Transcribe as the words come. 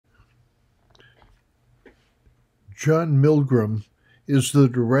John Milgrim is the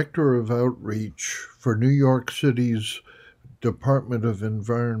Director of Outreach for New York City's Department of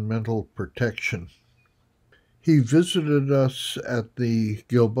Environmental Protection. He visited us at the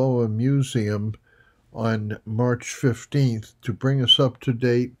Gilboa Museum on March 15th to bring us up to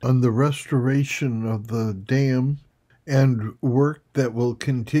date on the restoration of the dam and work that will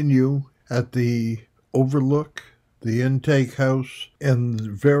continue at the overlook, the intake house, and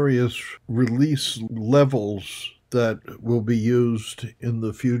various release levels that will be used in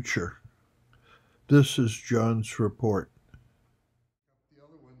the future. This is John's report. The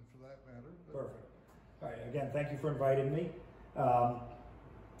other one for that matter. Perfect. All right, again, thank you for inviting me. I'm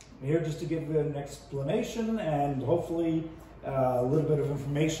here just to give an explanation and hopefully a little bit of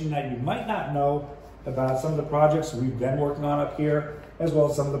information that you might not know about some of the projects we've been working on up here, as well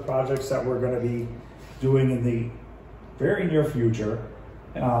as some of the projects that we're going to be doing in the very near future.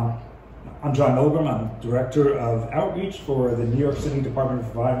 I'm John Milgrim. I'm Director of Outreach for the New York City Department of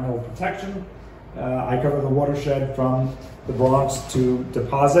Environmental Protection. I cover the watershed from the Bronx to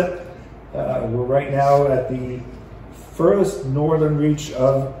Deposit. We're right now at the furthest northern reach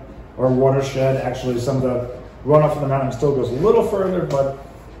of our watershed. Actually, some of the runoff from the mountain still goes a little further, but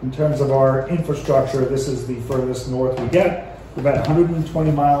in terms of our infrastructure, this is the furthest north we get. We're about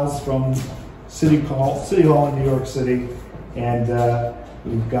 120 miles from City Hall in New York City, and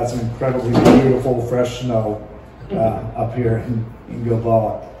we've got some incredibly beautiful fresh snow up here in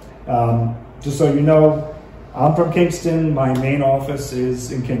Gilboa. Just so you know, I'm from Kingston. My main office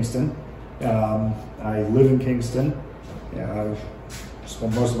is in Kingston. I live in Kingston. I've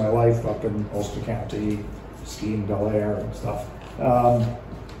spent most of my life up in Ulster County, skiing Bel Air and stuff.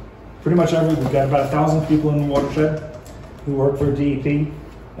 Pretty much we've got about 1,000 people in the watershed who work for DEP.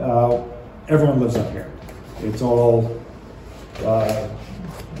 Everyone lives up here. It's all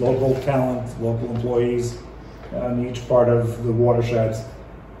local talent, local employees in each part of the watersheds.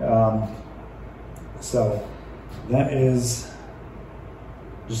 So that is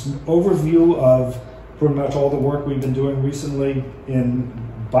just an overview of pretty much all the work we've been doing recently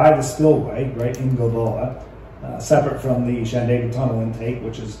by the spillway, right in Gilboa, separate from the Shandaken Tunnel intake,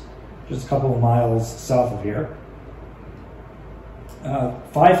 which is just a couple of miles south of here.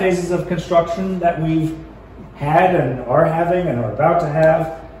 5 phases of construction that we've had and are having and are about to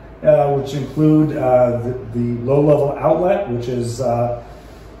have, which include the low-level outlet, which is a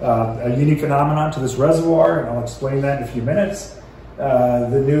unique phenomenon to this reservoir, and I'll explain that in a few minutes.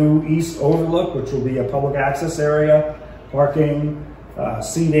 The new east overlook, which will be a public access area, parking,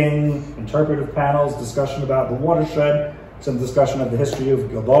 seating, interpretive panels, discussion about the watershed, some discussion of the history of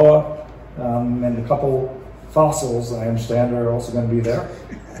Gilboa, and a couple fossils, I understand, are also going to be there.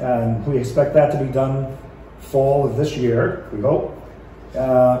 And we expect that to be done fall of this year, we hope.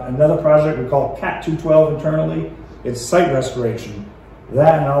 Another project we call CAT 212 internally. It's site restoration.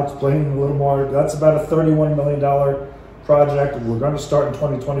 That, and I'll explain a little more, that's about a $31 million project. We're going to start in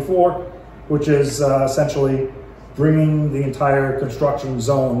 2024, which is essentially bringing the entire construction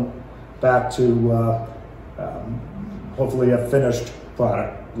zone back to hopefully a finished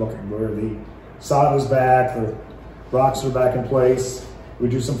product looking, where the sod is back, the rocks are back in place. We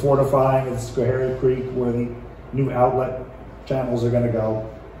do some fortifying at Schoharie Creek where the new outlet channels are going to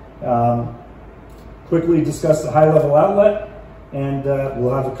go. Quickly discuss the high-level outlet, and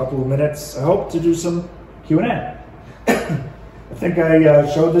we'll have a couple of minutes, I hope, to do some Q&A. I think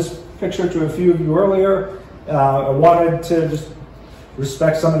I showed this picture to a few of you earlier. I wanted to just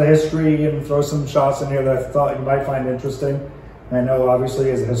respect some of the history and throw some shots in here that I thought you might find interesting. I know,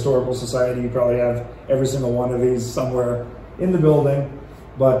 obviously, as a historical society, you probably have every single one of these somewhere in the building.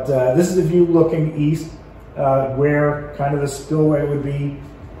 But this is a view looking east, where kind of the spillway would be.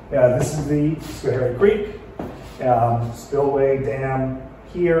 This is the Schoharie Creek, spillway dam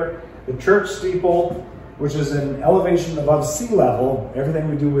here. The church steeple, which is an elevation above sea level. Everything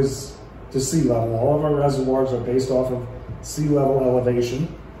we do is to sea level. All of our reservoirs are based off of sea level elevation,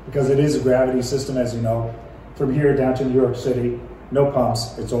 because it is a gravity system, as you know. From here down to New York City, no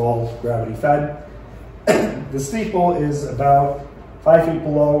pumps, it's all gravity fed. The steeple is about 5 feet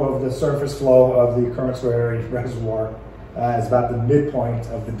below of the surface flow of the current Schoharie Reservoir. It's about the midpoint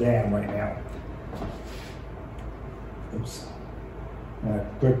of the dam right now. Oops. A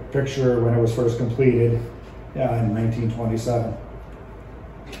quick picture when it was first completed in 1927.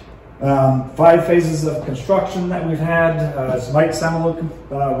 5 phases of construction that we've had. This might sound a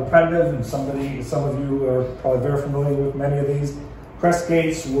little repetitive, and some of you are probably very familiar with many of these. Press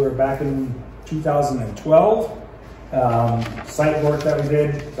gates were back in 2012. Site work that we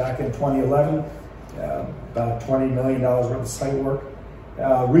did back in 2011, about $20 million worth of site work.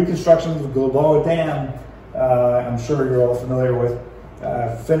 Reconstruction of the Gilboa Dam I'm sure you're all familiar with.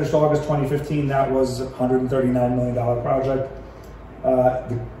 Finished August 2015, that was a $139 million project.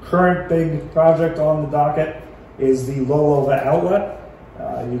 The current big project on the docket is the low-level outlet.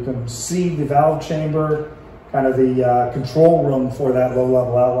 You can see the valve chamber, kind of the control room for that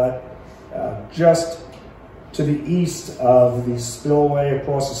low-level outlet, just to the east of the spillway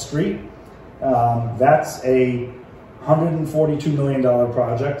across the street. That's a $142 million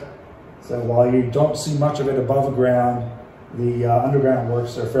project. So while you don't see much of it above ground, the underground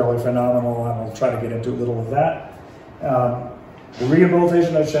works are fairly phenomenal, and I'll try to get into a little of that. The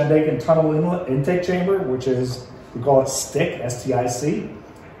rehabilitation of Shandaken Tunnel Inlet Intake Chamber, which is, we call it STIC, S-T-I-C.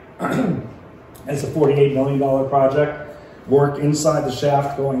 It's a $48 million project. Work inside the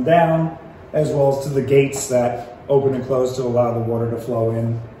shaft going down, as well as to the gates that open and close to allow the water to flow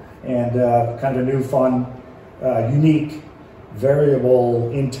in. And kind of new, fun, unique,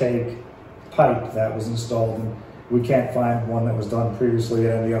 variable intake pipe that was installed. And we can't find one that was done previously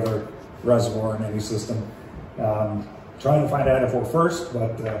at any other reservoir in any system. Trying to find out if we're first,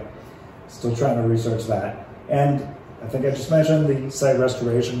 but still trying to research that. And I think I just mentioned the site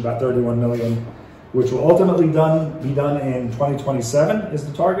restoration, about $31 million, which will ultimately be done in 2027 is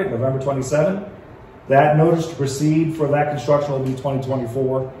the target, November 27. That notice to proceed for that construction will be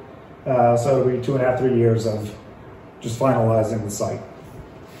 2024. So it'll be 2.5 to 3 years of just finalizing the site.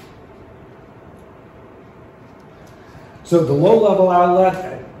 So the low-level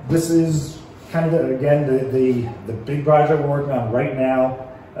outlet, this is kind of, again, the big project we're working on right now,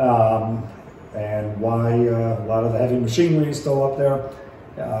 and why a lot of the heavy machinery is still up there,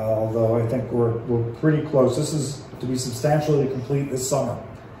 although I think we're pretty close. This is to be substantially complete this summer.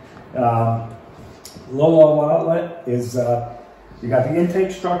 Low-level outlet is, you got the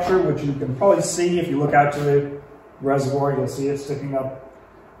intake structure, which you can probably see if you look out to the reservoir. You'll see it sticking up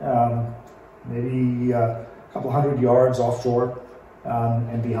maybe a couple hundred yards offshore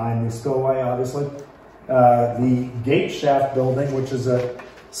and behind the spillway, obviously. The gate shaft building, which is a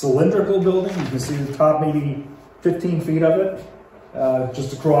cylindrical building. You can see the top maybe 15 feet of it,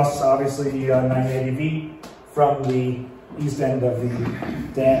 just across, obviously, 980 feet from the east end of the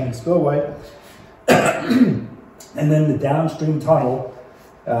dam and spillway. And then the downstream tunnel,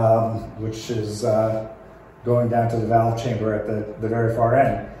 which is going down to the valve chamber at the very far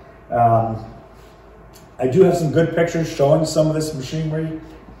end. I do have some good pictures showing some of this machinery,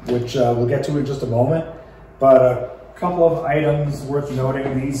 which we'll get to in just a moment. But a couple of items worth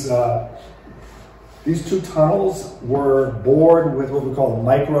noting. These two tunnels were bored with what we call a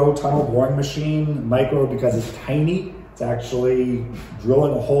micro tunnel boring machine. Micro because it's tiny. It's actually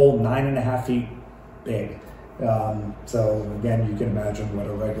drilling a hole 9.5 feet big. So again, you can imagine what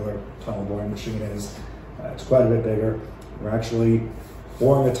a regular tunnel boring machine is. It's quite a bit bigger. We're actually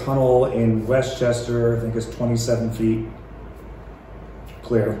boring a tunnel in Westchester, I think it's 27 feet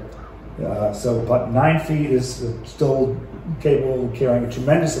clear. But 9 feet is still capable of carrying a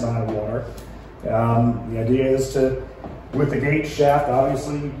tremendous amount of water. The idea is to, with the gate shaft,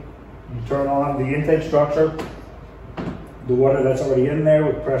 obviously, you turn on the intake structure, the water that's already in there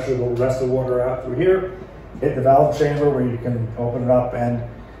with pressure will rest the water out through here, hit the valve chamber where you can open it up, and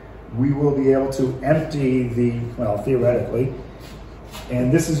we will be able to empty theoretically,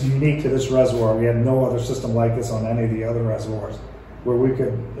 and this is unique to this reservoir. We have no other system like this on any of the other reservoirs, where we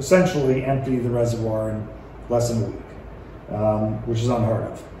could essentially empty the reservoir in less than a week, which is unheard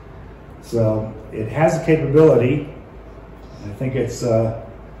of. So it has a capability, I think it's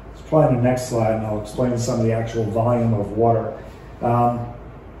probably the next slide, and I'll explain some of the actual volume of water.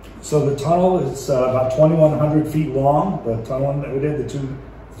 So the tunnel is about 2,100 feet long. The tunnel that we did, the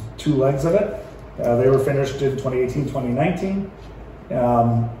two legs of it, they were finished in 2018, 2019.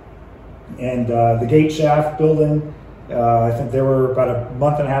 The gate shaft building, I think they were about a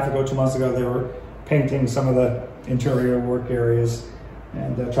month and a half ago, 2 months ago, they were painting some of the interior work areas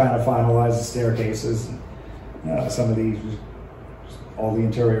and trying to finalize the staircases, and, some of these, all the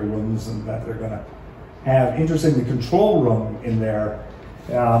interior rooms and that they're going to have. Interesting, the control room in there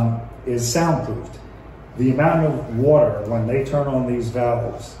is soundproofed. The amount of water when they turn on these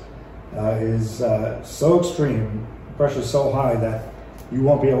valves is so extreme, the pressure is so high that you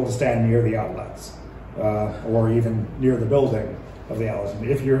won't be able to stand near the outlets or even near the building of the outlets. And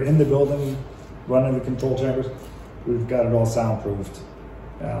if you're in the building running the control chambers, we've got it all soundproofed,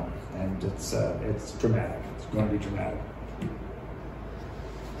 and it's dramatic. It's going to be dramatic.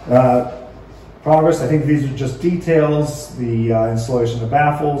 Progress, I think these are just details. The installation of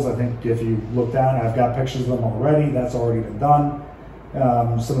baffles, I think if you look down, I've got pictures of them already. That's already been done.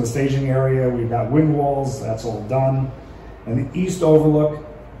 Some of the staging area, we've got wind walls. That's all done. And the east overlook,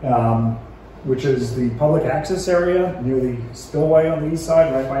 which is the public access area near the spillway on the east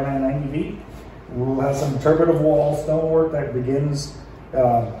side, right by 990V. We'll have some interpretive wall stonework that begins,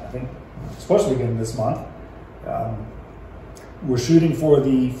 I think it's supposed to begin this month. We're shooting for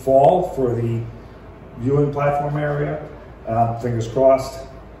the fall for the viewing platform area, fingers crossed,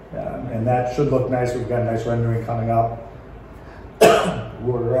 and that should look nice. We've got a nice rendering coming up.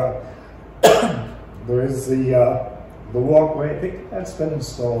 There is the walkway. I think that's been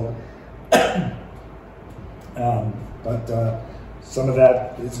installed, but some of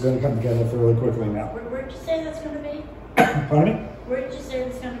that is going to come together fairly quickly now. Where did you say that's going to be? Pardon me? Where did you say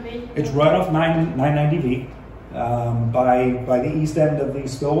it's going to be? It's right off 990V, by the east end of the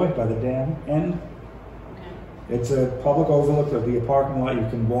spillway, by the dam end. Okay. It's a public overlook. There'll be a parking lot. You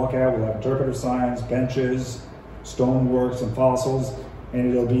can walk out. We'll have interpretive signs, benches, stonework, some fossils, and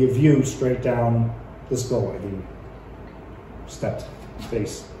it'll be a view straight down the spillway, the stepped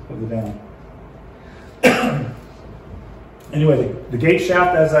face of the dam. Anyway, the gate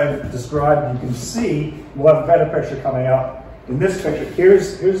shaft, as I've described, you can see, we'll have a better picture coming up. In this picture,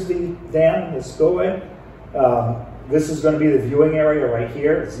 here's the dam, the spillway. This is going to be the viewing area right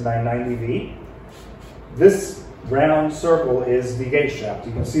here. It's 990V. This round circle is the gate shaft.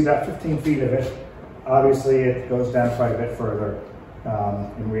 You can see about 15 feet of it. Obviously, it goes down quite a bit further.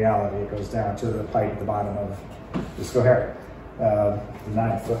 In reality, it goes down to the pipe at the bottom of the Schoharie, the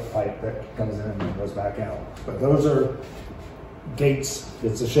 9-foot pipe that comes in and goes back out. But those are gates.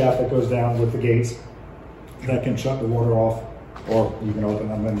 It's a shaft that goes down with the gates that can shut the water off, or you can open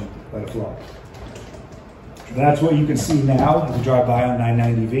them and let it flow. That's what you can see now if you drive by on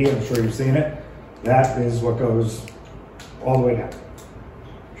 990V. I'm sure you've seen it. That is what goes all the way down.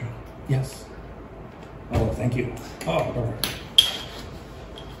 Yes. Oh, thank you. Oh, perfect.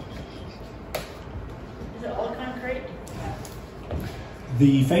 Is it all concrete?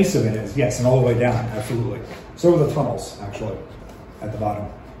 The face of it is, yes, and all the way down, absolutely. So are the tunnels, actually, at the bottom.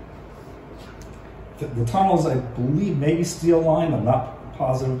 The tunnels, I believe, maybe steel line. I'm not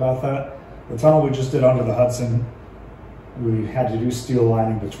positive about that. The tunnel we just did under the Hudson, we had to do steel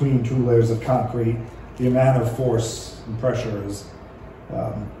lining between 2 layers of concrete. The amount of force and pressure is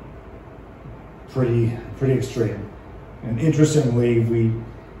pretty extreme. And interestingly, we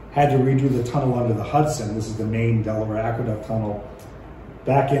had to redo the tunnel under the Hudson. This is the main Delaware Aqueduct tunnel.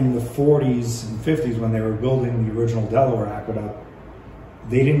 Back in the 40s and 50s, when they were building the original Delaware Aqueduct,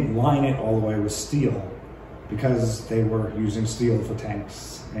 they didn't line it all the way with steel because they were using steel for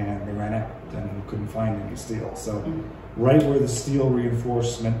tanks, and they ran out and couldn't find any steel. So right where the steel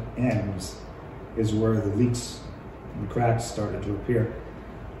reinforcement ends is where the leaks and the cracks started to appear.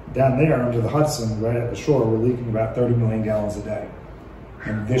 Down there under the Hudson, right at the shore, we're leaking about 30 million gallons a day.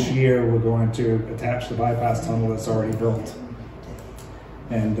 And this year we're going to attach the bypass tunnel that's already built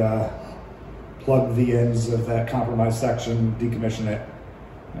and plug the ends of that compromised section, decommission it,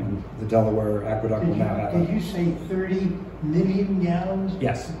 and the Delaware Aqueduct will now have it. Did you say 30 million gallons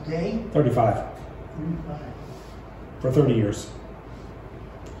Yes. a day? 35 35. for 30 years.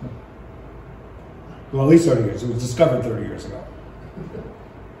 Well, at least 30 years. It was discovered 30 years ago.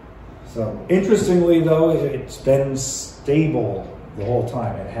 So, interestingly though, it's been stable the whole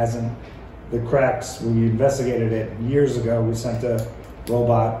time. It hasn't, the cracks, when we investigated it years ago, we sent a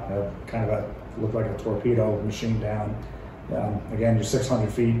robot, kind of looked like a torpedo machine down. Again, you're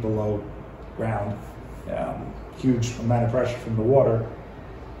 600 feet below ground, huge amount of pressure from the water.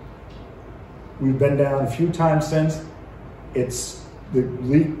 We've been down a few times since. The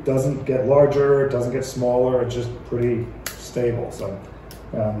leak doesn't get larger, it doesn't get smaller, it's just pretty stable. So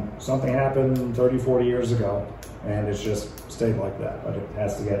something happened 30, 40 years ago, and it's just stayed like that, but it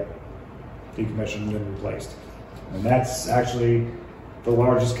has to get decommissioned and replaced. And that's actually the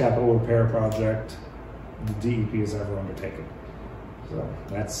largest capital repair project the DEP has ever undertaken. So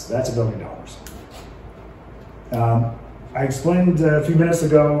that's $1 billion. I explained a few minutes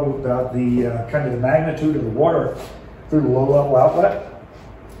ago about the kind of the magnitude of the water through the low-level outlet.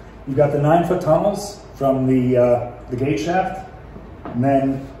 You've got the 9-foot tunnels from the gate shaft, and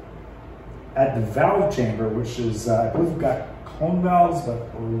then at the valve chamber, which is, I believe we've got cone valves,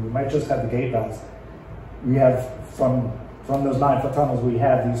 but we might just have the gate valves. We have, from those 9-foot tunnels, we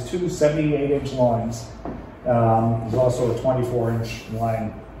have these 2 78-inch lines. There's also a 24-inch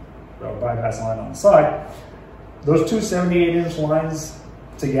line, bypass line on the side. Those 2 78-inch lines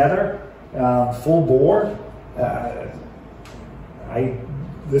together, full bore,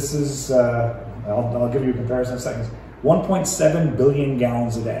 this is, I'll give you a comparison in seconds, 1.7 billion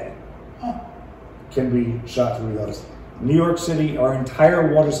gallons a day can be shot through those. New York City, our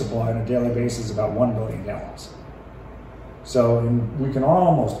entire water supply on a daily basis is about 1 billion gallons. So we can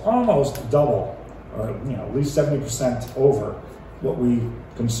almost double, or at least 70% over what we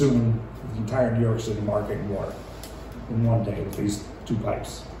consume in the entire New York City market in water in one day with these two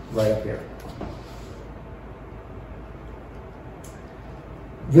pipes right up here.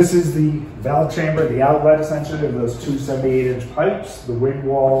 This is the valve chamber, the outlet essentially of those two 78-inch pipes. The wing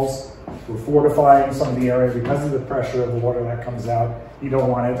walls, we're fortifying some of the area because of the pressure of the water that comes out. You don't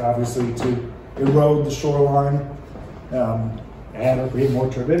want it obviously to erode the shoreline, add or create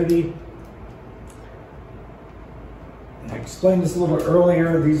more turbidity. I explained this a little bit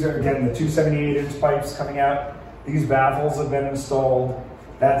earlier. These are again the two 78-inch pipes coming out. These baffles have been installed.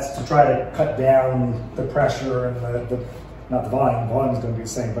 That's to try to cut down the pressure and not the volume. The volume is going to be the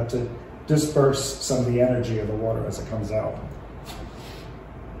same, but to disperse some of the energy of the water as it comes out.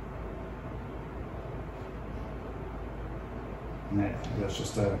 And that's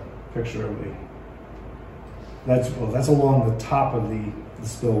just a picture of the. That's along the top of the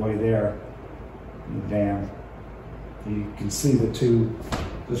spillway there, in the dam. You can see the two,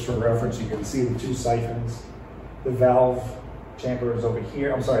 just for reference, you can see the two siphons. The valve chamber is over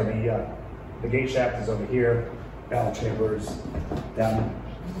here. I'm sorry, the gate shaft is over here. Valve chamber is down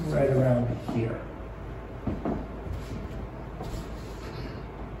right around here.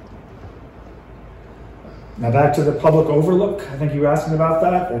 Now back to the public overlook. I think you were asking about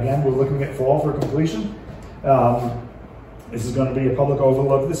that. Again, we're looking at fall for completion. This is going to be a public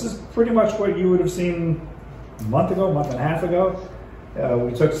overlook. This is pretty much what you would have seen a month and a half ago.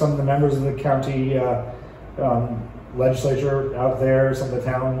 We took some of the members of the county legislature out there, some of the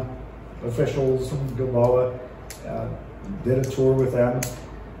town officials from Gilboa, did a tour with them.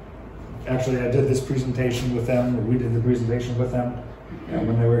 Actually, I did this presentation with them, or we did the presentation with them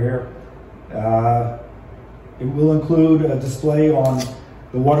when they were here. It will include a display on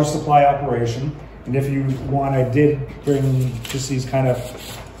the water supply operation. And if you want, I did bring just these kind of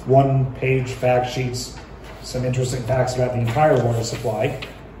one-page fact sheets, some interesting facts about the entire water supply.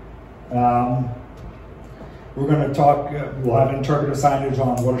 We're going to talk, we'll have interpretive signage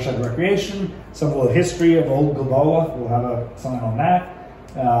on watershed recreation, some of the history of Old Gilboa, we'll have a sign on that.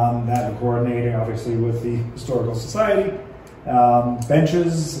 That we're coordinating obviously with the Historical Society.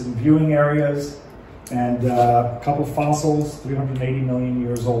 Benches and viewing areas, and a couple fossils, 380 million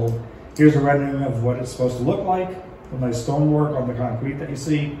years old. Here's a rendering of what it's supposed to look like, the nice stonework on the concrete that you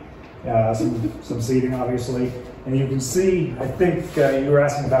see, some seating obviously. And you can see, I think you were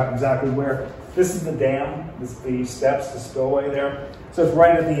asking about exactly where, this is the dam, this is the steps, the spillway there. So it's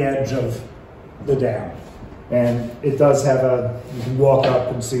right at the edge of the dam. And it does have you can walk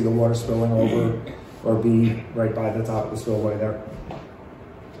up and see the water spilling over, or be right by the top of the spillway there.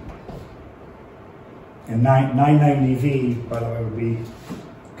 And 990V, by the way, would be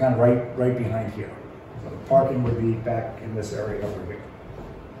kind of right behind here. So the parking would be back in this area over here.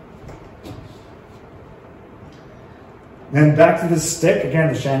 Then back to this stick, again,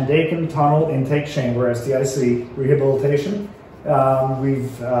 the Shandaken Tunnel Intake Chamber, STIC, rehabilitation.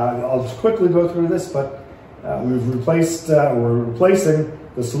 I'll just quickly go through this, but we've replaced, we're replacing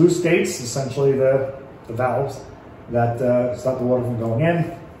the sluice gates, essentially the valves that stop the water from going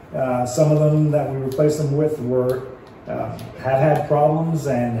in. Some of them that we replaced them with have had problems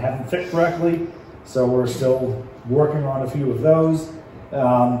and haven't fit correctly, so we're still working on a few of those.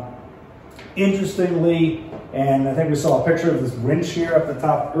 Interestingly, and I think we saw a picture of this winch here up the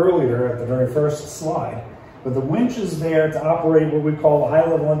top earlier at the very first slide, but the winch is there to operate what we call a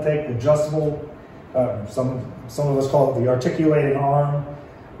high-level intake adjustable, some of us call it the articulating arm,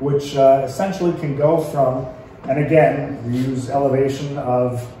 which essentially can go from, and again, we use elevation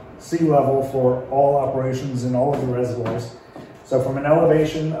of sea level for all operations in all of the reservoirs. So from an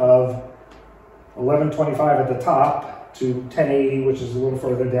elevation of 1125 at the top to 1080, which is a little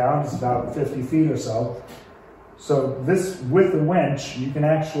further down, it's about 50 feet or so. So this, with the winch, you can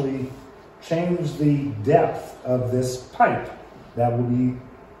actually change the depth of this pipe that will be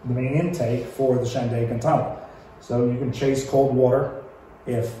the main intake for the Shandaken Tunnel. So you can chase cold water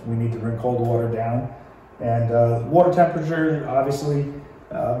if we need to bring cold water down. And water temperature, obviously,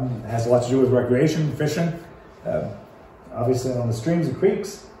 has a lot to do with recreation, fishing, obviously on the streams and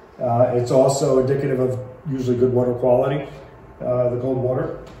creeks. It's also indicative of usually good water quality, the cold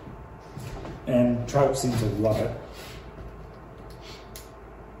water. And trout seem to love it.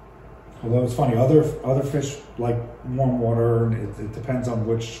 Although it's funny, other fish like warm water, it depends on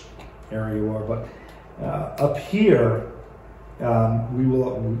which area you are. But up here,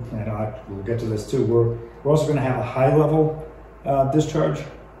 we'll get to this too. We're also going to have a high level discharge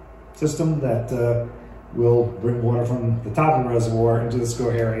system that will bring water from the top of the reservoir into the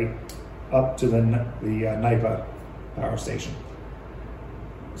Schoharie up to the NYPA power station.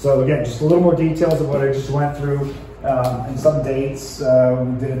 So again, just a little more details of what I just went through, and some dates.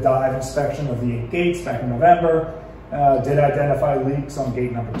 We did a dive inspection of the 8 gates back in November. Did identify leaks on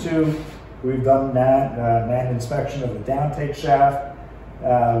gate number 2. We've done manned inspection of the downtake shaft.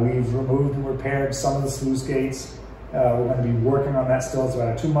 We've removed and repaired some of the sluice gates. We're going to be working on that still. It's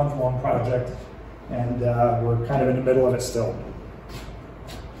about a 2-month-long project, and we're kind of in the middle of it still.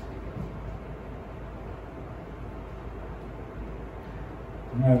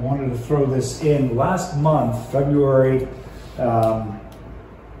 And I wanted to throw this in. Last month, February,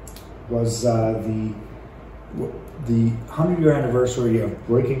 was the 100-year anniversary of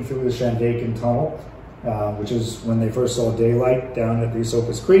breaking through the Shandaken Tunnel, which is when they first saw daylight down at the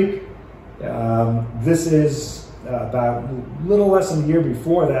Esopus Creek. This is about a little less than a year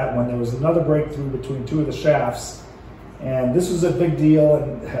before that, when there was another breakthrough between 2 of the shafts. And this was a big deal,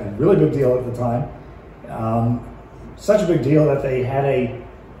 and a really big deal at the time. Such a big deal that they had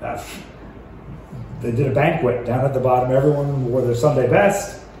they did a banquet down at the bottom. Everyone wore their Sunday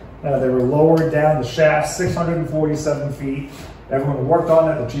best. They were lowered down the shaft 647 feet. Everyone worked on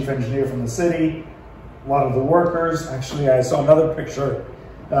it, the chief engineer from the city, a lot of the workers. Actually, I saw another picture.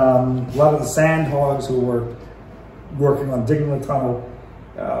 A lot of the sand hogs who were working on digging the tunnel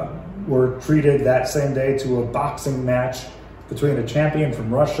were treated that same day to a boxing match between a champion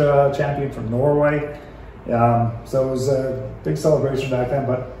from Russia, a champion from Norway. So it was a big celebration back then,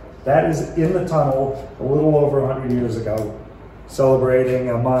 but that is in the tunnel a little over 100 years ago, celebrating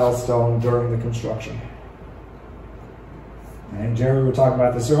a milestone during the construction. And Jerry, we were talking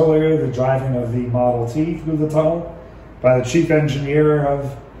about this earlier, the driving of the Model T through the tunnel by the chief engineer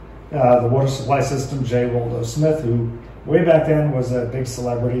of the water supply system, J. Waldo Smith, who way back then was a big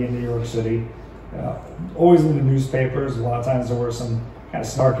celebrity in New York City. Always in the newspapers. A lot of times there were some kind of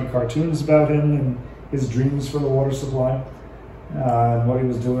snarky cartoons about him and his dreams for the water supply, and what he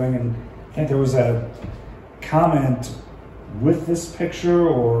was doing. And I think there was a comment with this picture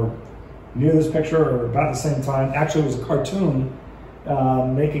or near this picture or about the same time. Actually, it was a cartoon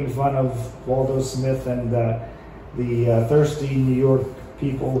making fun of Waldo Smith and the thirsty New York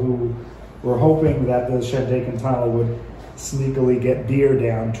people who were hoping that the Shandaken Tunnel would sneakily get beer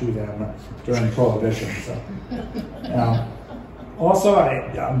down to them during Prohibition. So, also,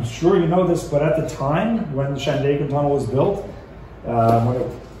 I'm sure you know this, but at the time when the Shandaken Tunnel was built, when it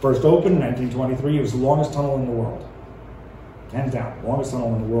first opened in 1923, it was the longest tunnel in the world. Hands down, longest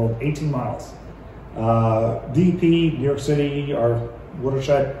tunnel in the world, 18 miles. DEP, New York City, our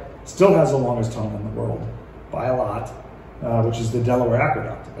watershed, still has the longest tunnel in the world by a lot, which is the Delaware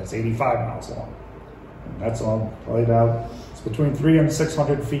Aqueduct. That's 85 miles long. And that's on probably about, it's between 300 and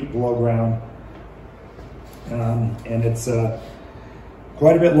 600 feet below ground. And it's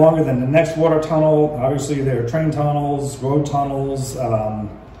quite a bit longer than the next water tunnel. Obviously, there are train tunnels, road tunnels,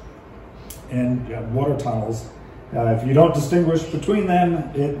 and water tunnels. If you don't distinguish between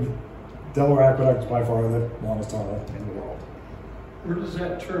them, Delaware Aqueduct is by far the longest tunnel in the world. Where does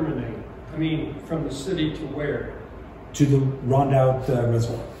that terminate? I mean, from the city to where? To the Rondout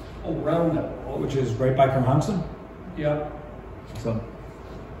Reservoir. Oh, Rondout. Which is right by Kerhonkson. Yeah. So.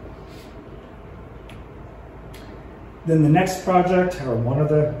 Then the next project, or one of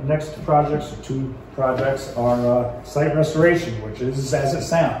the next projects, or 2 projects, are site restoration, which is, as it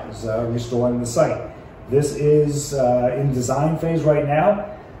sounds, restoring the site. This is in design phase right now.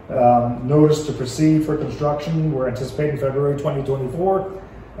 Notice to proceed for construction, we're anticipating February 2024.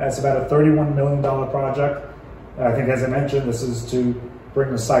 That's about a $31 million project. I think, as I mentioned, this is to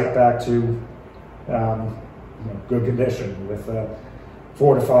bring the site back to good condition with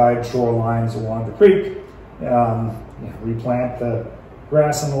fortified shorelines along the creek. Replant the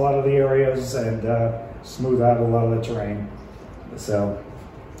grass in a lot of the areas and smooth out a lot of the terrain. So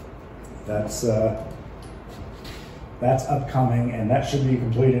that's upcoming, and that should be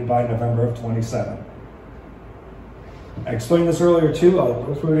completed by November of 27. I explained this earlier too, I'll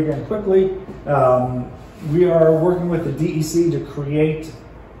go through it again quickly. We are working with the DEC to create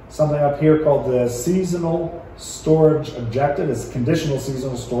something up here called the Seasonal Storage Objective. It's Conditional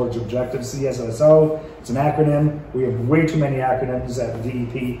Seasonal Storage Objective, CSSO. It's an acronym. We have way too many acronyms at the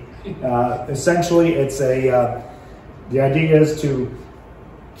DEP. Essentially, it's the idea is to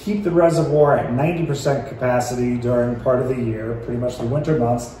keep the reservoir at 90% capacity during part of the year, pretty much the winter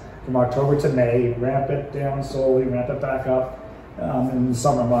months, from October to May, ramp it down slowly, ramp it back up in the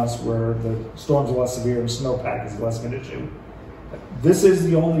summer months where the storms are less severe and snowpack is less of an issue. This is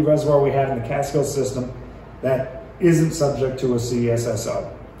the only reservoir we have in the Catskill system that isn't subject to a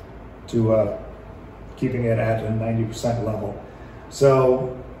CSSO, to keeping it at a 90% level.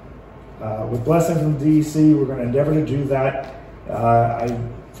 So with blessing from DEC, we're going to endeavor to do that.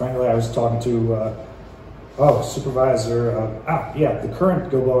 Frankly, I was talking to supervisor. The current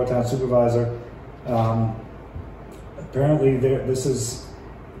Gilboa Town supervisor. Apparently, this is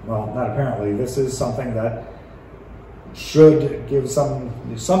something that should give some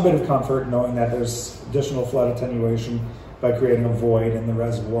bit of comfort, knowing that there's additional flood attenuation by creating a void in the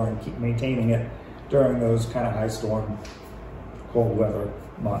reservoir and keep maintaining it during those kind of high storm, cold weather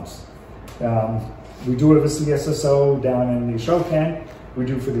months. We do it with a CSSO down in the Schoharie. We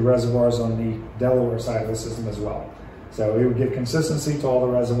do for the reservoirs on the Delaware side of the system as well. So it would give consistency to all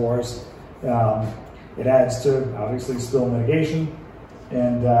the reservoirs. It adds to, obviously, spill mitigation,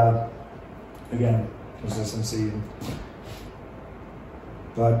 and again, consistency.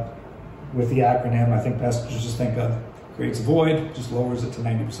 But with the acronym, I think best to just think of creates a void, just lowers it to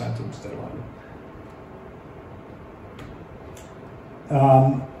 90% instead of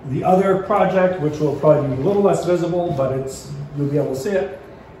 100. The other project, which will probably be a little less visible, but you'll be able to see it,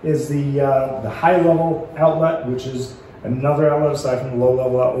 is the high-level outlet, which is another outlet aside from the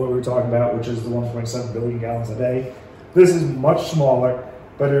low-level outlet we were talking about, which is the 1.7 billion gallons a day. This is much smaller,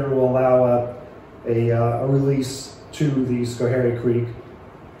 but it will allow a release to the Schoharie Creek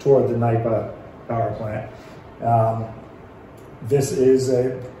toward the NYPA power plant. This is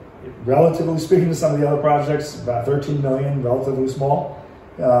relatively speaking to some of the other projects, about 13 million, relatively small,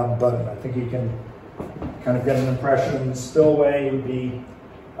 but I think you can kind of get an impression. The spillway would be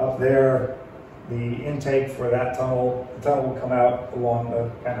up there. The intake for that tunnel, the tunnel will come out along the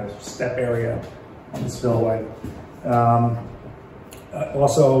kind of step area on the spillway.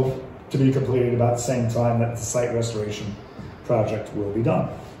 Also to be completed about the same time that the site restoration project will be done.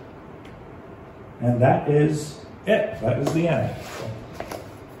 And that is it. That is the end.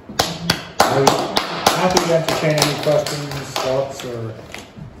 I'm happy to entertain any questions, thoughts,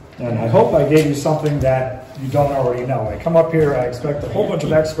 and I hope I gave you something that you don't already know. I come up here, I expect a whole bunch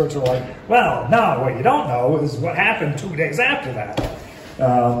of experts are like, well, no, what you don't know is what happened 2 days after that.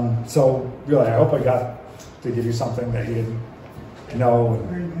 So really, I hope I got to give you something that you didn't know.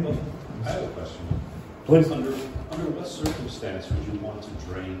 I have a question. Please. Under what circumstance would you want to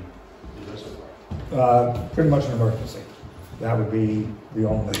drain the reservoir? Pretty much an emergency. That would be the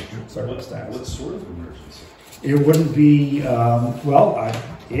only circumstance. What sort of emergency? It wouldn't be,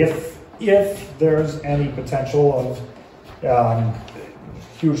 if there's any potential of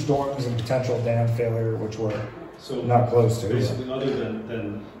huge storms and potential dam failure, which we're not close to. Basically, other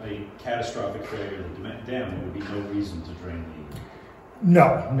than a catastrophic failure of the dam, there would be no reason to drain the...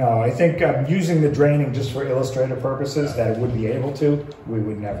 No. I think using the draining just for illustrative purposes, that it would be able to, we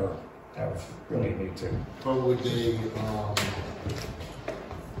would never have really need to. But would they,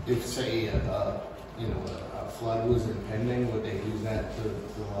 if say, a flood was impending, would they use that to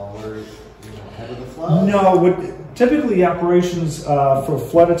lower, ahead of the flood? No, typically operations for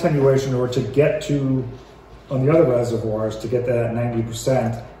flood attenuation or to get to, on the other reservoirs, to get that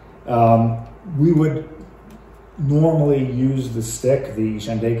 90%, we would normally use the stick, the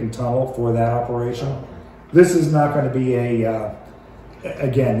Shandaken tunnel, for that operation. This is not going to be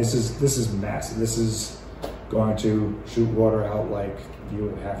again, this is massive. This is going to shoot water out like you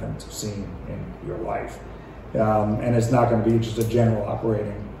haven't seen in your life. And it's not going to be just a general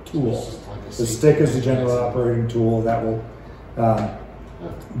operating tool. The stick is the general operating tool that will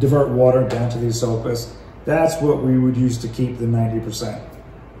divert water down to the esopus. That's what we would use to keep the 90%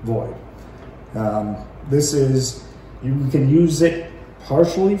 void. This is, you can use it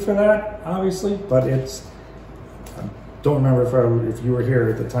partially for that, obviously, but it's, I don't remember if you were here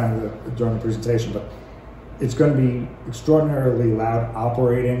at the time during the presentation, but it's going to be extraordinarily loud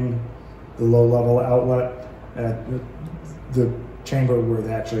operating the low-level outlet. The chamber where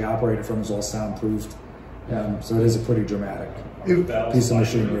they actually operated from is all soundproofed, so it is a pretty dramatic piece of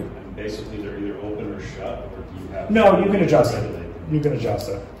machinery. And basically, they're either open or shut, or do you have? No, you can adjust it. You can adjust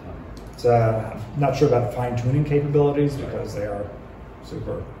it. I'm not sure about the fine-tuning capabilities because they are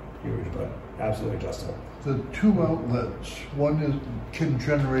super huge, but absolutely adjustable. The two outlets, one can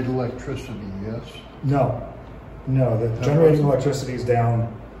generate electricity, yes? No, the generating electricity is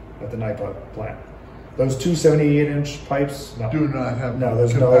down at the NYPA plant. Those two 78-inch pipes, no. Do not have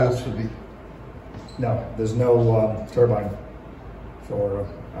there's capacity. There's no turbine for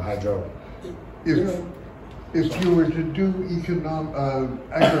a hydro. If you were to do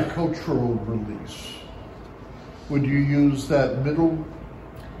agricultural release, would you use that middle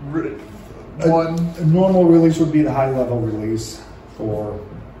one? A normal release would be the high-level release for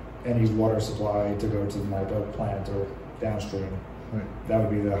any water supply to go to the NYPA plant or downstream. Right. That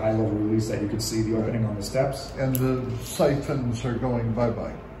would be the high-level release that you could see the opening on the steps. And the siphons are going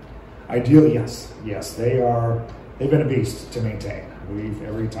bye-bye. Ideally, yes. Yes, they've been a beast to maintain.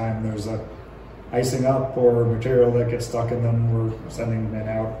 Every time there's a icing up or material that gets stuck in them, we're sending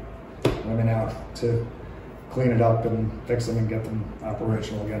women out to clean it up and fix them and get them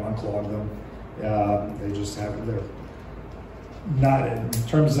operational again, unclog them. They're not, in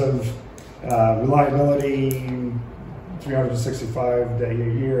terms of reliability, 365 day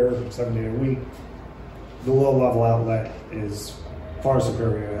a year, 7 day a week, the low level outlet is far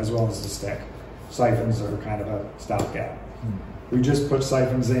superior, as well as the stick. Siphons are kind of a stopgap. We just put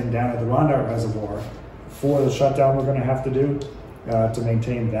siphons in down at the Rondout Reservoir for the shutdown we're going to have to do to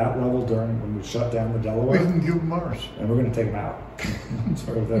maintain that level when we shut down the Delaware. We can give them ours. And we're going to take them out.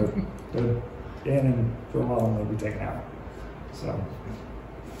 Sort of they're in and for a while and they'll be taken out. So,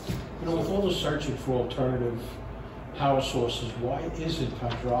 you know, with all the searching for alternative power sources, why isn't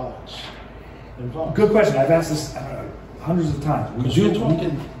hydraulics involved? good question. I've asked this hundreds of times. Because we're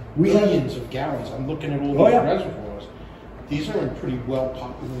talking millions of gallons. I'm looking at all these reservoirs. These are in pretty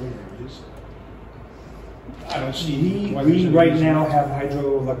well-populated areas. I don't see we right now have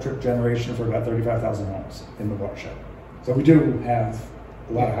hydroelectric generation for about 35,000 homes in the watershed. So we do have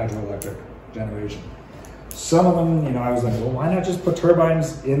a lot of hydroelectric generation. Some of them, you know, I was like, well, why not just put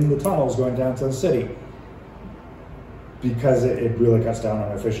turbines in the tunnels going down to the city? Because it really cuts down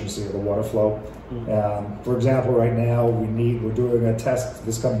on efficiency of the water flow. For example, right now we're doing a test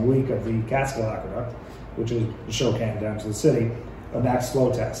this coming week of the Catskill Aqueduct, which is the show can down to the city, a max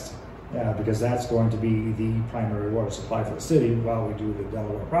flow test. Because that's going to be the primary water supply for the city while we do the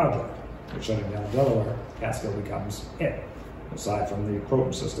Delaware project. We're shutting down Delaware, Catskill becomes it, aside from the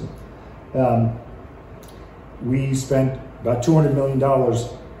Croton system. We spent about $200 million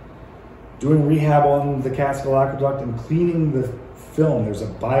doing rehab on the Catskill Aqueduct and cleaning the film. There's a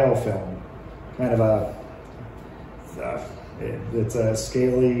biofilm, kind of it's a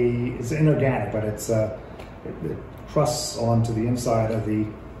scaly, it's inorganic, but it crusts onto the inside of the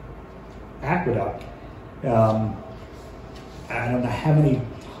aqueduct. I don't know how many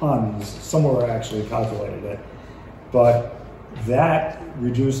tons, somewhere I actually calculated it, but that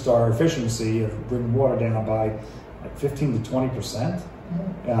reduced our efficiency of bringing water down by like 15 to 20%.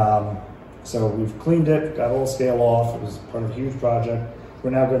 So we've cleaned it, got all scale off. It was part of a huge project.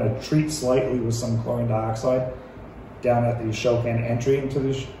 We're now going to treat slightly with some chlorine dioxide down at the Shokan entry into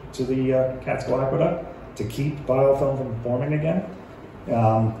the Catskill Aqueduct to keep biofilm from forming again.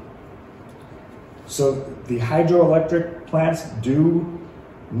 So the hydroelectric plants do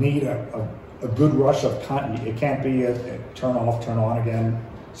need a good rush of continuity. It can't be a turn off, turn on again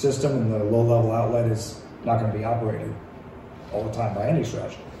system, and the low level outlet is not going to be operated all the time by any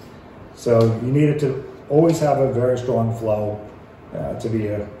stretch. So you need it to always have a very strong flow to be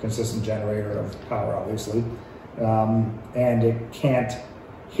a consistent generator of power, obviously. And it can't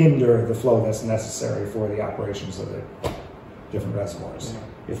hinder the flow that's necessary for the operations of the different reservoirs.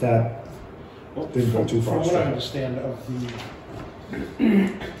 If that didn't go too far. From what I understand of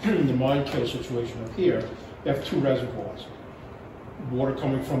the mine kill situation up here, you have two reservoirs. Water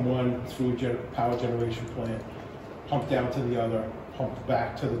coming from one through a power generation plant, pumped down to the other, pumped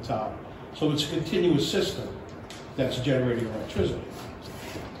back to the top. So it's a continuous system that's generating electricity.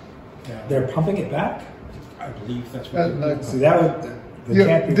 Now, they're pumping it back? I believe that's what they're doing. See, that would, they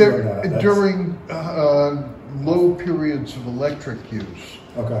can't be doing that. During low periods of electric use,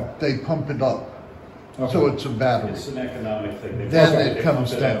 they pump it up. So it's a battery. It's an economic thing. Then it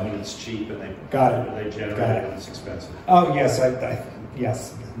comes down down when it's cheap, and they Got they generate it when it's expensive. Oh yes,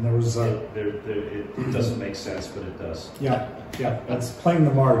 yes. And there was it doesn't make sense, but it does. Yeah. That's playing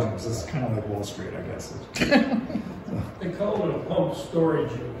the margins. It's kind of like Wall Street, I guess. They call it a pump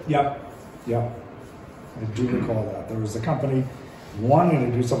storage unit. Yep. I do recall that. There was a company wanting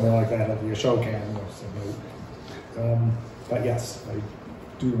to do something like that at the Ashokan. But yes, I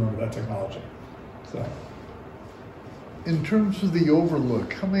do remember that technology. So, in terms of the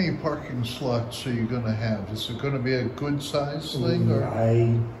overlook, how many parking slots are you going to have? Is it going to be a good size thing? Or?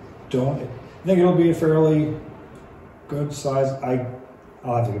 I think it'll be a fairly good size.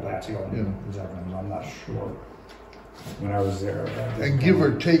 I'll have to get back to you on exactly. I'm not sure. When I was there, and give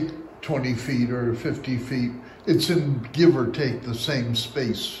or take 20 feet or 50 feet, it's in give or take the same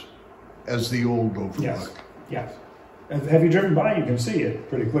space as the old overlook. Yes. Have you driven by? You can see it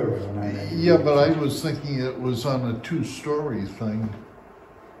pretty clearly. Yeah, but I was thinking it was on a two-story thing.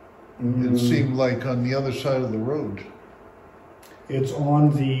 It seemed like on the other side of the road. It's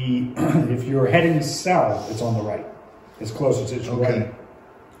on the, if you're heading south, it's on the right. It's closer to, it's right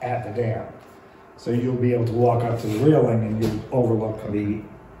at the dam. So you'll be able to walk up to the railing and you'll overlook the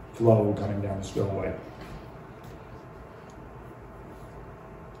flow coming down the spillway.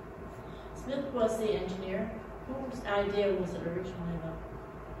 Smith was the engineer. Whose idea was it originally though?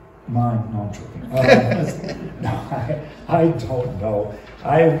 Mine, no, I'm joking. No, I don't know.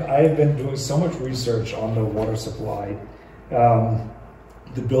 I've been doing so much research on the water supply,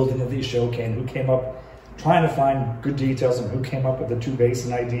 the building of the Ashokan, who came up, trying to find good details on who came up with the two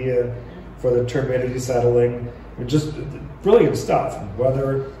basin idea for the turbidity settling. Just brilliant stuff.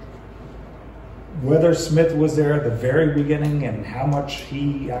 Whether Smith was there at the very beginning and how much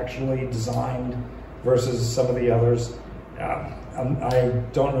he actually designed versus some of the others. I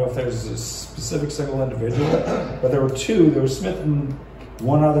don't know if there's a specific single individual, but there were two. There was Smith and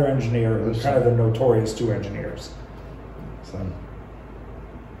one other engineer, who was kind of the notorious two engineers. So,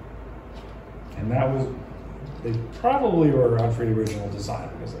 and that was, they probably were around for the original design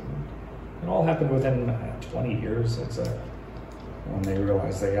because it all happened within 20 years. It's when they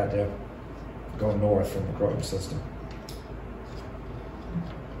realized they had to go north from the Croton system.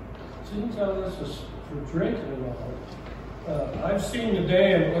 Seems how this is for drinking and all. I've seen the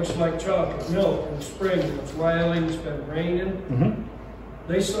dam, it looks like chocolate milk in spring. It's riling, it's been raining. Mm-hmm.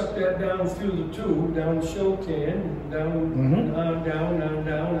 They suck that down through the tube, down the Schoharie, down,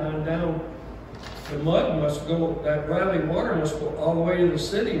 down. The mud must go, that riling water must go all the way to the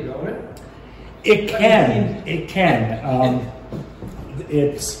city, don't it? It can. It can.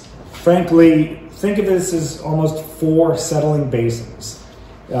 It's, frankly, think of this as almost 4 settling basins.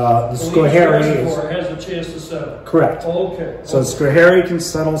 The Schoharie has a chance to settle. Correct. Okay. So Schoharie can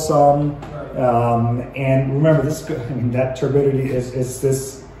settle some, and remember this. I mean, that turbidity is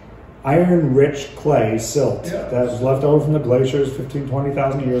this iron-rich clay silt that was left over from the glaciers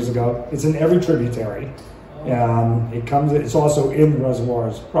 20,000 years ago. It's in every tributary. It comes. It's also in the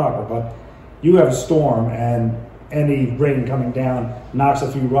reservoirs proper. But you have a storm, and any rain coming down knocks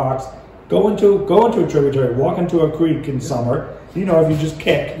a few rocks. Go into a tributary. Walk into a creek in summer. You know, if you just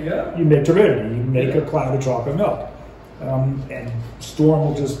kick, you make turbidity. You make a cloud of chocolate milk. And storm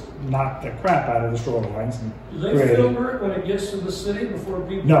will just knock the crap out of the shorelines. Do they filter it when it gets to the city before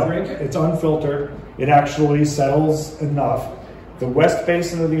people drink it? No, it's unfiltered. It actually settles enough. The west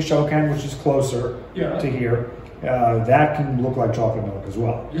basin of the Ashokan, which is closer to here, that can look like chocolate milk as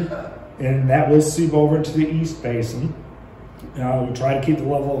well. And that will seep over into the east basin. We try to keep the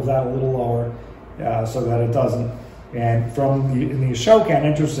level of that a little lower so that it doesn't. And in the Ashokan,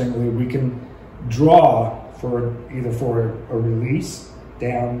 interestingly, we can draw for either for a release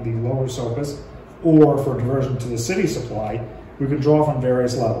down the lower surface or for diversion to the city supply. We can draw from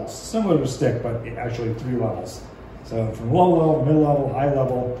various levels, similar to stick, but actually 3 levels. So from low level, mid level, high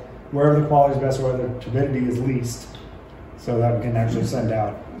level, wherever the quality is best, where the turbidity is least, so that we can actually send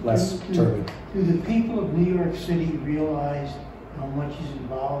out less turbid. Do the people of New York City realize how much is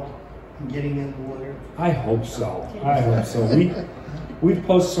involved in getting in the water? I hope so. I hope so. We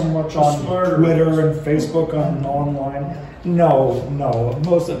post so much on Twitter and Facebook and online. No,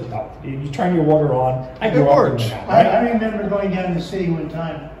 most of no. You turn your water on. I grew up in that, right? I remember going down to the city one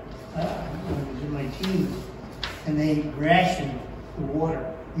time when I was in my teens, and they rationed the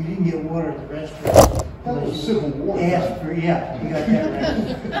water. You didn't get water at the restaurant. That was Civil War. Asked for, you got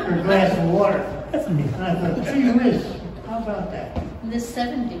that right, for a glass of water. That's neat. And I thought, gee whiz, how about that? In the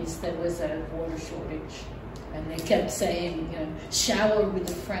 70s, there was a water shortage, and they kept saying, you know, shower with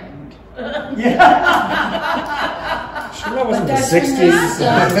a friend. Sure, that wasn't the 60s.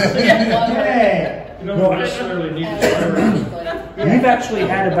 You don't necessarily need to shower. We've actually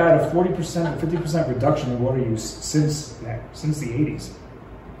had about a 40%, 50% reduction in water use since the 80s.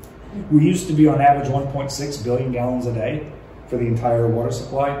 We used to be on average 1.6 billion gallons a day for the entire water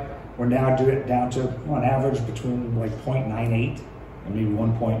supply. We're now down to, on average, between like 0.98 and maybe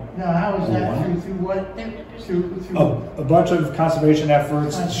 1. Now, how is that through what? Through a bunch of conservation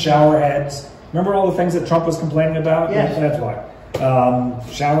efforts, shower heads. Remember all the things that Trump was complaining about? Yes. That's why.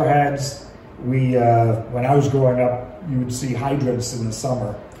 Shower heads. We, when I was growing up, you would see hydrants in the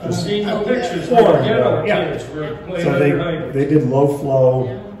summer. I've seen the pictures. So they did low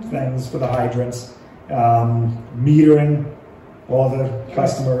flow things for the hydrants, metering all the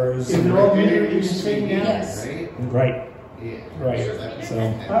customers. Is it all metered in the city now? Yes. Right. Yeah. Right. So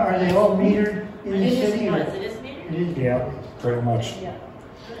Are they all metered in the city? It is metered. yeah, pretty much. Yeah.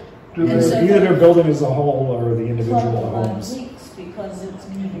 Either their building as a whole or the individual homes. Weeks because it's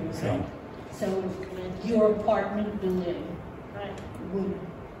metered. So. So your apartment building would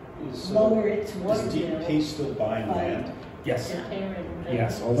Is, lower its water is bill. DEP still buying land? Yes. Yeah.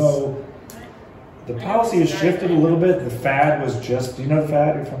 Yes. Although the policy has shifted a little bit. The FAD was just, do you know the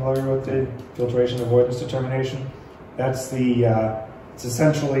FAD? You're familiar with the filtration avoidance determination? That's the, it's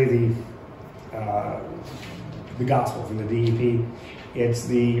essentially the gospel from the DEP.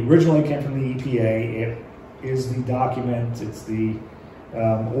 originally came from the EPA. It is the document, it's the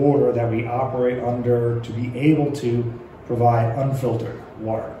order that we operate under to be able to provide unfiltered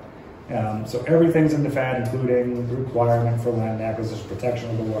water. So everything's in the FAD, including the requirement for land acquisition protection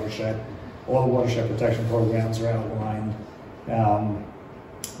of the watershed. All the watershed protection programs are outlined.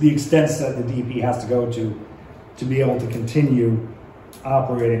 The extents that the DEP has to go to be able to continue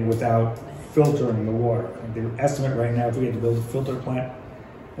operating without filtering the water. The estimate right now, if we had to build a filter plant,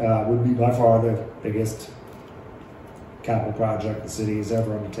 would be by far the biggest capital project the city has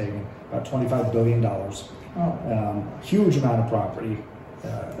ever undertaken, about $25 billion. Huge amount of property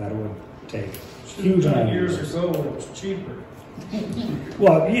that it would take. Huge amount of years ago when it was cheaper.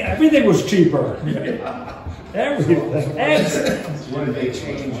 Well, yeah, everything was cheaper. Everything. What did they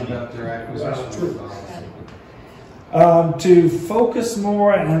change about their acquisition? To focus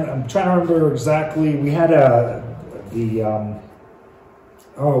more, and I'm trying to remember exactly, we had the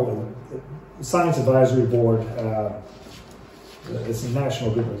Science Advisory Board, it's a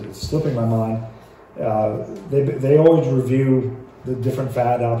national group, it's slipping my mind. They always review the different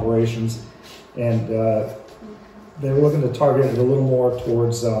FAD operations, and they were looking to target it a little more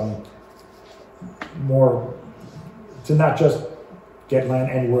towards to not just get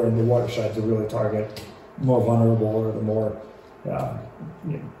land anywhere in the watershed, to really target more vulnerable or the more the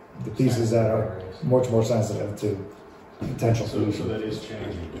pieces that are much more sensitive to potential pollution. So that is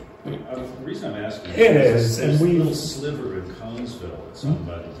changing. The reason I'm asking is there's a little sliver in Conesville that's owned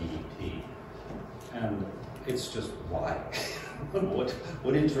by the DEP, and it's just why?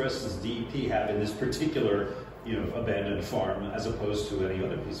 What interest does DEP have in this particular, abandoned farm as opposed to any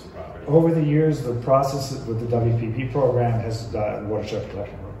other piece of property? Over the years, the process with the WPP program has watershed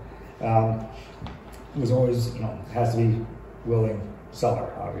protection program. Was always, has to be willing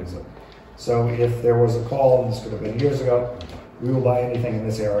seller, obviously. So if there was a call, and this could have been years ago, we will buy anything in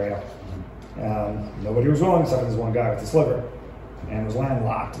this area. Nobody was willing, except for this one guy with the sliver, and it was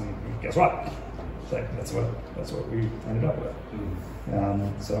landlocked. And guess what? That's what we ended up with.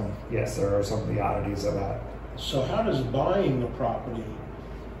 So yes, there are some of the oddities of that. So how does buying the property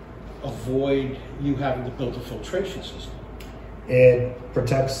avoid you having to build a filtration system? It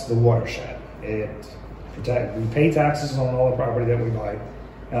protects the watershed. We pay taxes on all the property that we buy,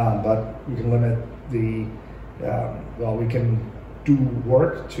 but we can limit we can do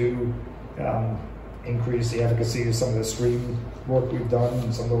work to increase the efficacy of some of the stream work we've done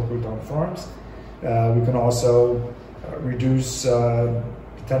and some of the work we've done on farms. We can also reduce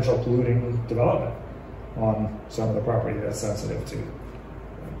potential polluting development on some of the property that's sensitive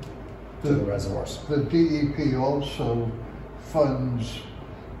to the reservoirs. The DEP also funds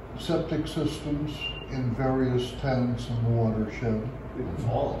septic systems in various towns in the watershed.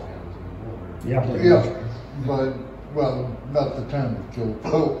 All towns in the water. Yeah, but, well, not the town of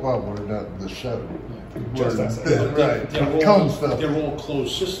Gilboa, well, we're not in the center. Just outside. Right, They're all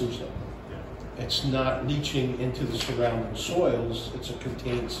closed systems though. It's not leaching into the surrounding soils, it's a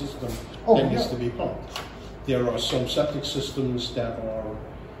contained system that needs to be pumped. There are some septic systems that are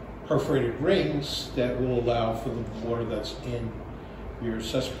perforated rings that will allow for the water that's in your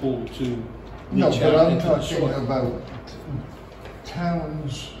cesspool to leach out into the soil. No, but I'm talking about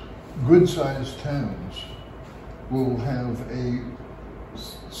towns, good-sized towns will have a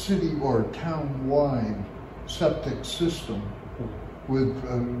city or town-wide septic system with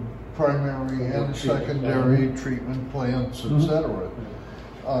primary and secondary treatment plants, etc.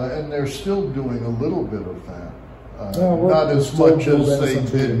 And they're still doing a little bit of that. Not as much as they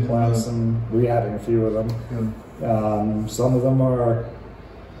did. Plants and rehabbing a few of them. Yeah. Some of them are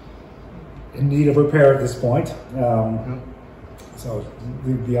in need of repair at this point. So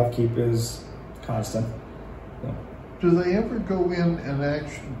the upkeep is constant. Yeah. Do they ever go in and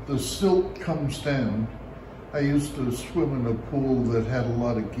actually, the silt comes down? I used to swim in a pool that had a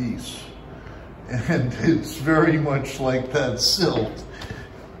lot of geese, and it's very much like that silt,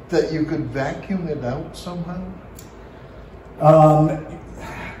 that you could vacuum it out somehow?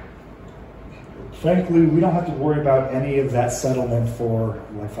 Frankly, we don't have to worry about any of that settlement for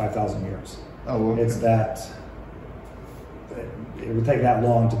like 5,000 years. Oh, okay. It's that it would take that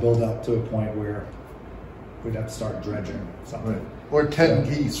long to build up to a point where we'd have to start dredging something. Right. Or 10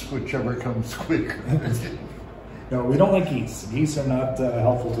 geese, whichever comes quicker. No, we don't like geese. Geese are not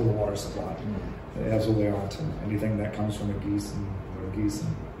helpful to the water supply. They absolutely aren't. Anything that comes from the geese and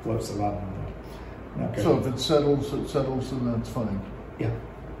floats about. Okay. So if it settles, and that's fine. Yeah.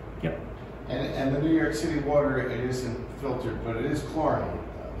 Yep. And the New York City water, it isn't filtered, but it is chlorinated.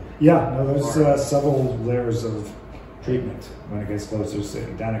 Yeah, no, there's several layers of treatment when it gets closer to the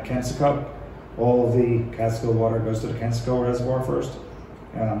city. Down at Kensico, all of the Catskill water goes to the Catskill Reservoir first.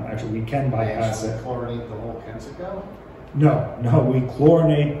 Actually, we can bypass it. Chlorinate the whole Kensico? No, we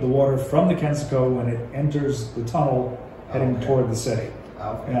chlorinate the water from the Kensico when it enters the tunnel heading toward the city.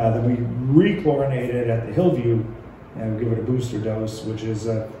 Okay. Then we re-chlorinate it at the Hillview and we give it a booster dose, which is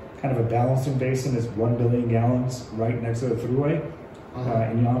kind of a balancing basin. It's 1 billion gallons right next to the thruway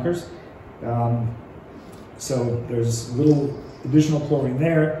in Yonkers. So there's a little additional chlorine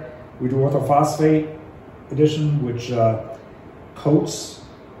there. We do orthophosphate addition, which coats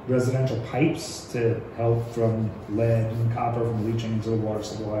residential pipes to help from lead and copper from leaching into the water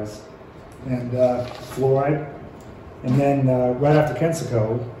supplies, and fluoride. And then right after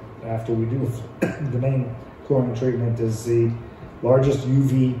Kensico, after we do the main chlorine treatment, is the largest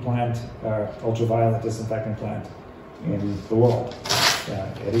UV plant, ultraviolet disinfectant plant in the world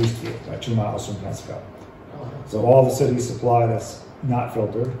at Eastview, about 2 miles from Kensico. So all the city supply that's not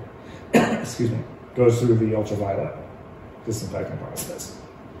filtered, excuse me, goes through the ultraviolet disinfectant process.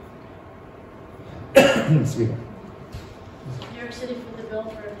 Excuse me. New York City put the bill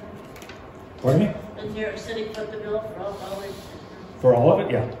for, Pardon me? New York City put the bill for all college. For all of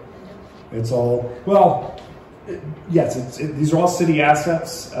it, yeah. It's all, well, yes, these are all city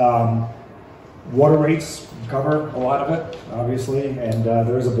assets. Water rates cover a lot of it, obviously, and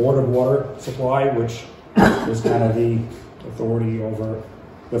there is a board of water supply, which is kind of the authority over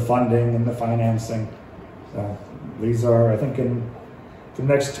the funding and the financing. These are, I think, for the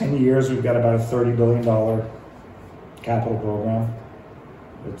next 10 years, we've got about a $30 billion capital program.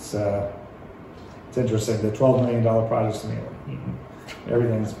 It's interesting. The $12 million projects,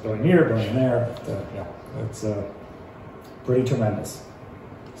 everything's going here, going there. Yeah, it's pretty tremendous.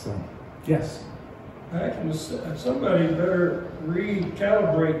 So, yes. Somebody better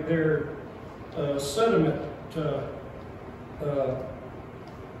recalibrate their sediment,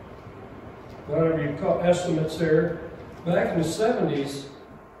 whatever you call estimates there. Back in the 70s,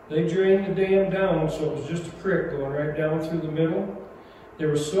 they drained the dam down, so it was just a creek going right down through the middle. There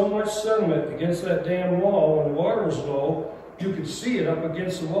was so much sediment against that dam wall when the water was low, you could see it up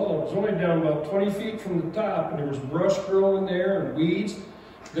against the wall. It was only down about 20 feet from the top, and there was brush growing there and weeds.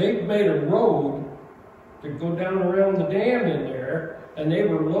 They made a road to go down around the dam in there, and they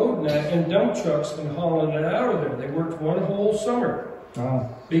were loading that in dump trucks and hauling it out of there. They worked one whole summer.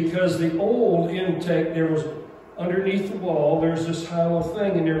 Because the old intake, there was underneath the wall, there's this hollow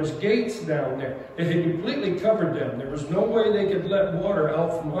thing, and there was gates down there. It had completely covered them. There was no way they could let water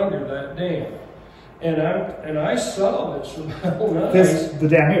out from under that dam. And I saw this with my own eyes. The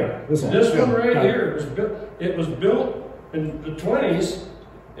dam here. This one right here. It was built in the 20s,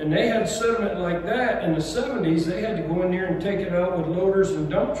 and they had sediment like that. In the 70s, they had to go in there and take it out with loaders and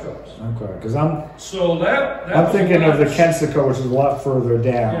dump trucks. Okay, because I'm thinking of the Kensico, which is a lot further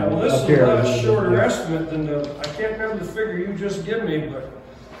down. Yeah, well, this is a lot shorter estimate than I can't remember the figure you just gave me, but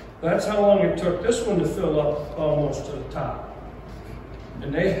that's how long it took this one to fill up almost to the top.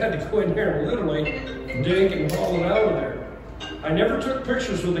 And they had to go in there and literally dig and haul it out of there. I never took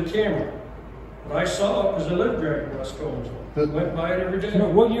pictures with a camera, but I saw it because I lived right in West Collinsville. Went by it every day.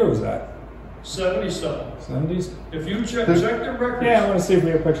 What year was that? 70-something. 70s? If you check the records. Yeah, I want to see if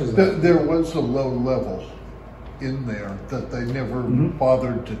we have pictures of that. There was a low level in there that they never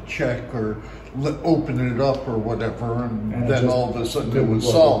bothered to check or open it up or whatever, and then all of a sudden it was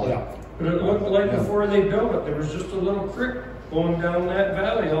solid. Yeah. But it looked like before they built it, there was just a little creek going down that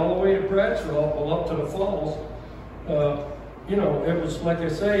valley all the way to Bradford, up to the falls. You know, it was, like I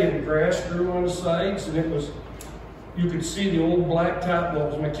say, and grass grew on the sides, and it was, you could see the old blacktop, well,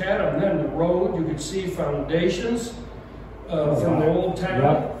 it was macadam, and then the road, you could see foundations from the old town.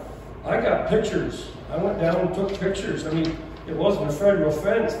 Yeah. I got pictures. I went down and took pictures. I mean, it wasn't a federal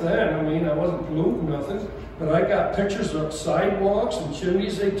fence then. I mean, I wasn't polluting nothing, but I got pictures of sidewalks and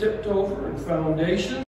chimneys they tipped over and foundations.